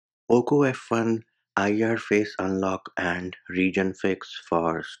Poco F1 IR face unlock and region fix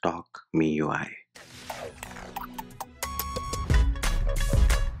for stock Miui.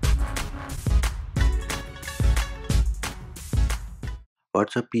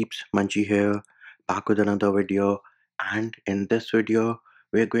 What's up peeps, Munchie here, back with another video, and in this video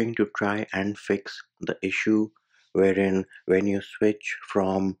we're going to try and fix the issue wherein when you switch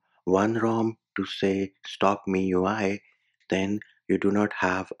from one ROM to say stock Miui, then you do not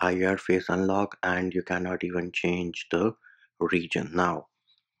have IR face unlock and you cannot even change the region. Now,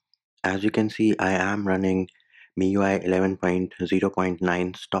 as you can see, I am running MIUI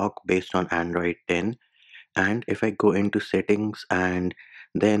 11.0.9 stock based on Android 10, and if I go into settings and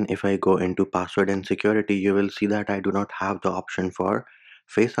then if I go into password and security, you will see that I do not have the option for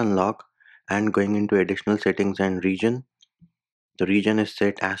face unlock. And going into additional settings and region, the region is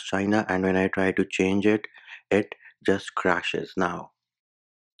set as China, and when I try to change it, it just crashes. Now,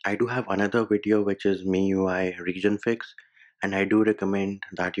 I do have another video which is MIUI region fix, and I do recommend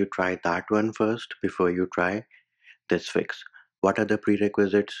that you try that one first before you try this fix. What are the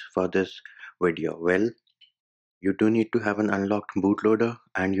prerequisites for this video? Well, you do need to have an unlocked bootloader,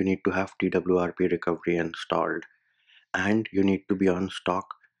 and you need to have TWRP recovery installed, and you need to be on stock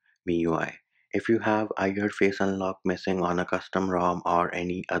MIUI. If you have IR face unlock missing on a custom ROM or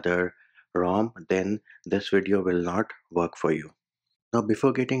any other ROM, then this video will not work for you. Now,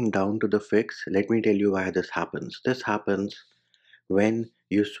 before getting down to the fix, let me tell you why this happens. This happens when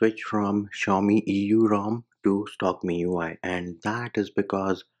you switch from Xiaomi EU ROM to stock MIUI, and that is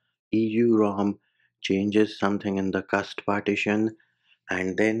because EU ROM changes something in the cust partition,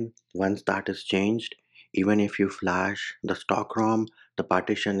 and then once that is changed, even if you flash the stock ROM, the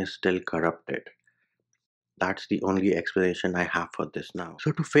partition is still corrupted. That's the only explanation I have for this now.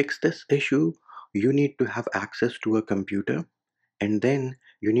 So to fix this issue, you need to have access to a computer, and then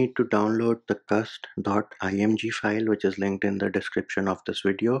you need to download the cust.img file, which is linked in the description of this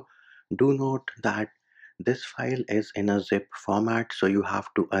video. Do note that this file is in a zip format, so you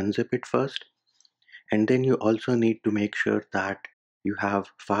have to unzip it first, and then you also need to make sure that you have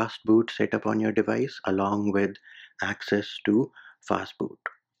fast boot set up on your device along with access to fast boot.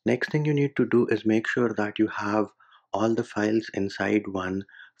 Next thing you need to do is make sure that you have all the files inside one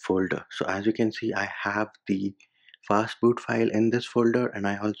folder. So as you can see, I have the fastboot file in this folder, and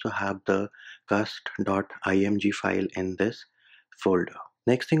I also have the cust.img file in this folder.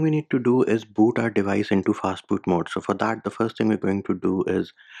 Next thing we need to do is boot our device into fastboot mode. So for that, the first thing we're going to do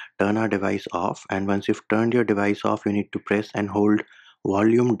is turn our device off, and once you've turned your device off, you need to press and hold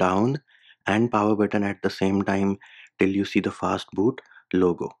volume down and power button at the same time till you see the fastboot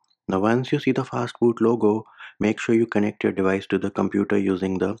logo. Now once you see the fastboot logo, make sure you connect your device to the computer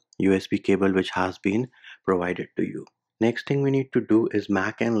using the USB cable which has been provided to you. Next thing we need to do is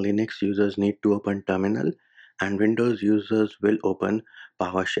Mac and Linux users need to open terminal, and Windows users will open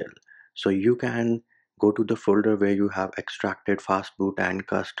PowerShell. So you can go to the folder where you have extracted fastboot and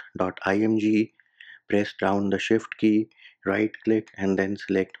cust.img, press down the shift key, right click, and then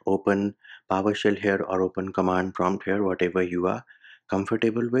select open PowerShell here or open command prompt here, whatever you are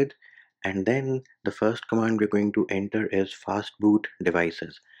comfortable with. And then the first command we're going to enter is fastboot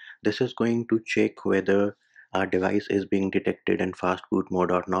devices. This is going to check whether our device is being detected in fastboot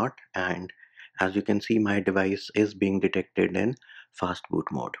mode or not, and as you can see, my device is being detected in fastboot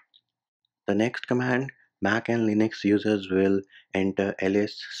mode. The next command, Mac and Linux users will enter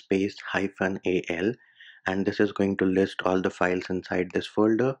ls space -al, and this is going to list all the files inside this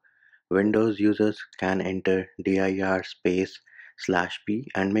folder. Windows users can enter dir space /p,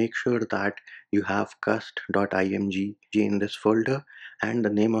 and make sure that you have cust.img in this folder, and the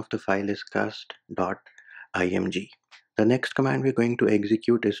name of the file is cust.img. The next command we're going to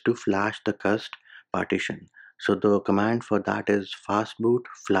execute is to flash the cust partition. So the command for that is fastboot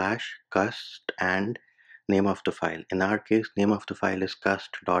flash cust and name of the file. In our case, name of the file is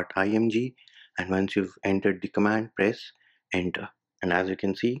cust.img, and once you've entered the command, press enter. And as you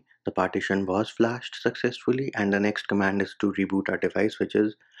can see, the partition was flashed successfully, and the next command is to reboot our device, which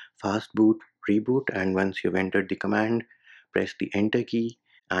is fastboot reboot. And once you've entered the command, press the enter key,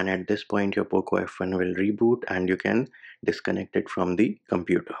 and at this point your Poco F1 will reboot and you can disconnect it from the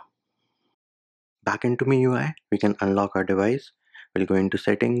computer. Back into MIUI, we can unlock our device. We'll go into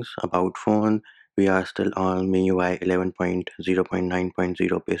settings, about phone. We are still on MIUI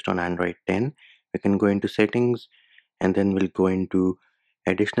 11.0.9.0 based on Android 10. We can go into settings, and then we'll go into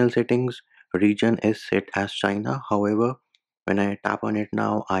additional settings. Region is set as China. However, when I tap on it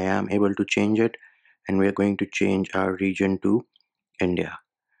now, I am able to change it, and we're going to change our region to India.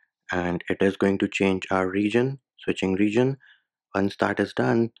 And it is going to change our region, switching region. Once that is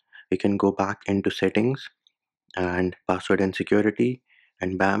done, we can go back into settings and password and security,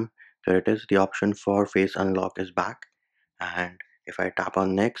 and bam, there it is. The option for face unlock is back. And if I tap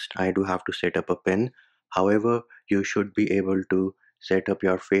on next, I do have to set up a pin. However, you should be able to set up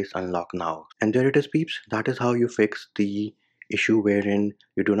your face unlock now. And there it is, peeps. That is how you fix the issue wherein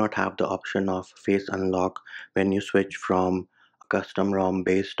you do not have the option of face unlock when you switch from a custom ROM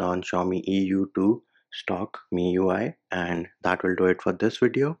based on Xiaomi EU to stock Miui. And that will do it for this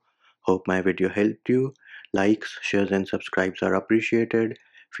video. Hope my video helped you. Likes, shares and subscribes are appreciated.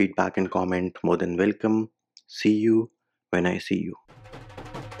 Feedback and comment more than welcome. See you when I see you.